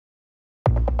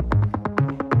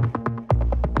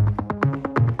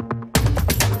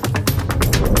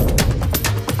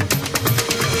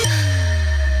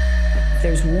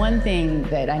one thing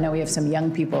that I know we have some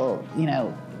young people,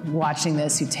 watching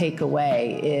this who take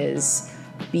away is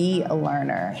be a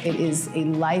learner. It is a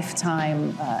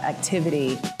lifetime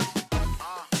activity.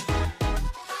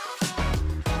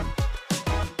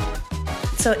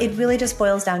 So it really just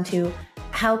boils down to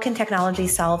how can technology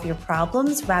solve your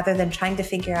problems rather than trying to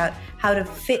figure out how to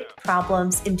fit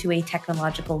problems into a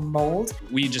technological mold.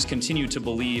 We just continue to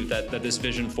believe that this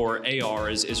vision for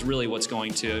AR is really what's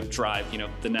going to drive,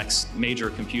 the next major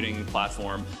computing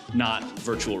platform, not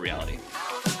virtual reality.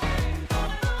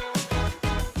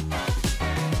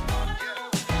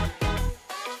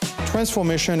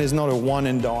 Transformation is not a one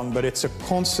and done, but it's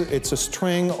a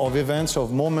string of events,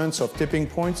 of moments, of tipping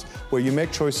points where you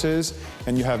make choices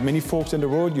and you have many forks in the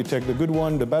road. You take the good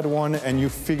one, the bad one, and you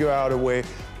figure out a way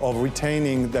of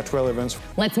retaining that relevance.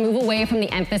 Let's move away from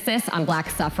the emphasis on Black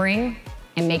suffering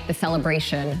and make the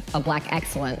celebration of Black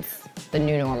excellence the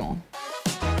new normal.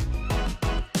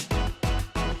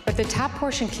 But the top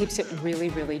portion keeps it really,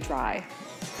 really dry.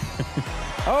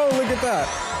 Oh, look at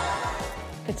that.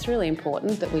 It's really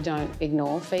important that we don't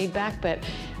ignore feedback, but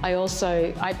I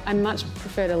much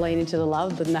prefer to lean into the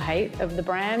love than the hate of the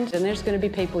brand. And there's going to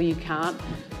be people you can't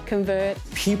convert.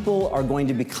 People are going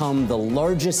to become the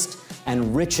largest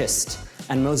and richest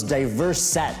and most diverse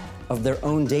set of their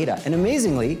own data. And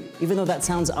amazingly, even though that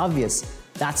sounds obvious,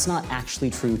 that's not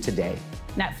actually true today.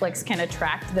 Netflix can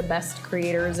attract the best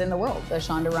creators in the world, the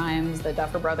Shonda Rhimes, the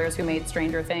Duffer Brothers who made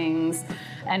Stranger Things,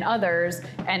 and others.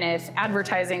 And if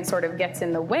advertising sort of gets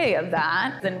in the way of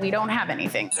that, then we don't have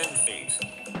anything. 10 feet,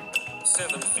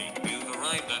 7 feet, we've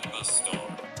arrived at bus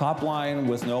stop. Top line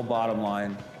with no bottom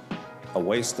line, a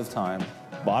waste of time.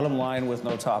 Bottom line with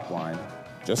no top line,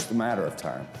 just a matter of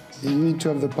time. You need to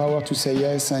have the power to say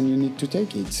yes, and you need to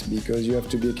take it, because you have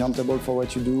to be accountable for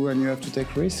what you do and you have to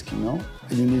take risk, And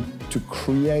you need to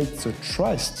create the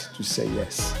trust to say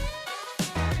yes.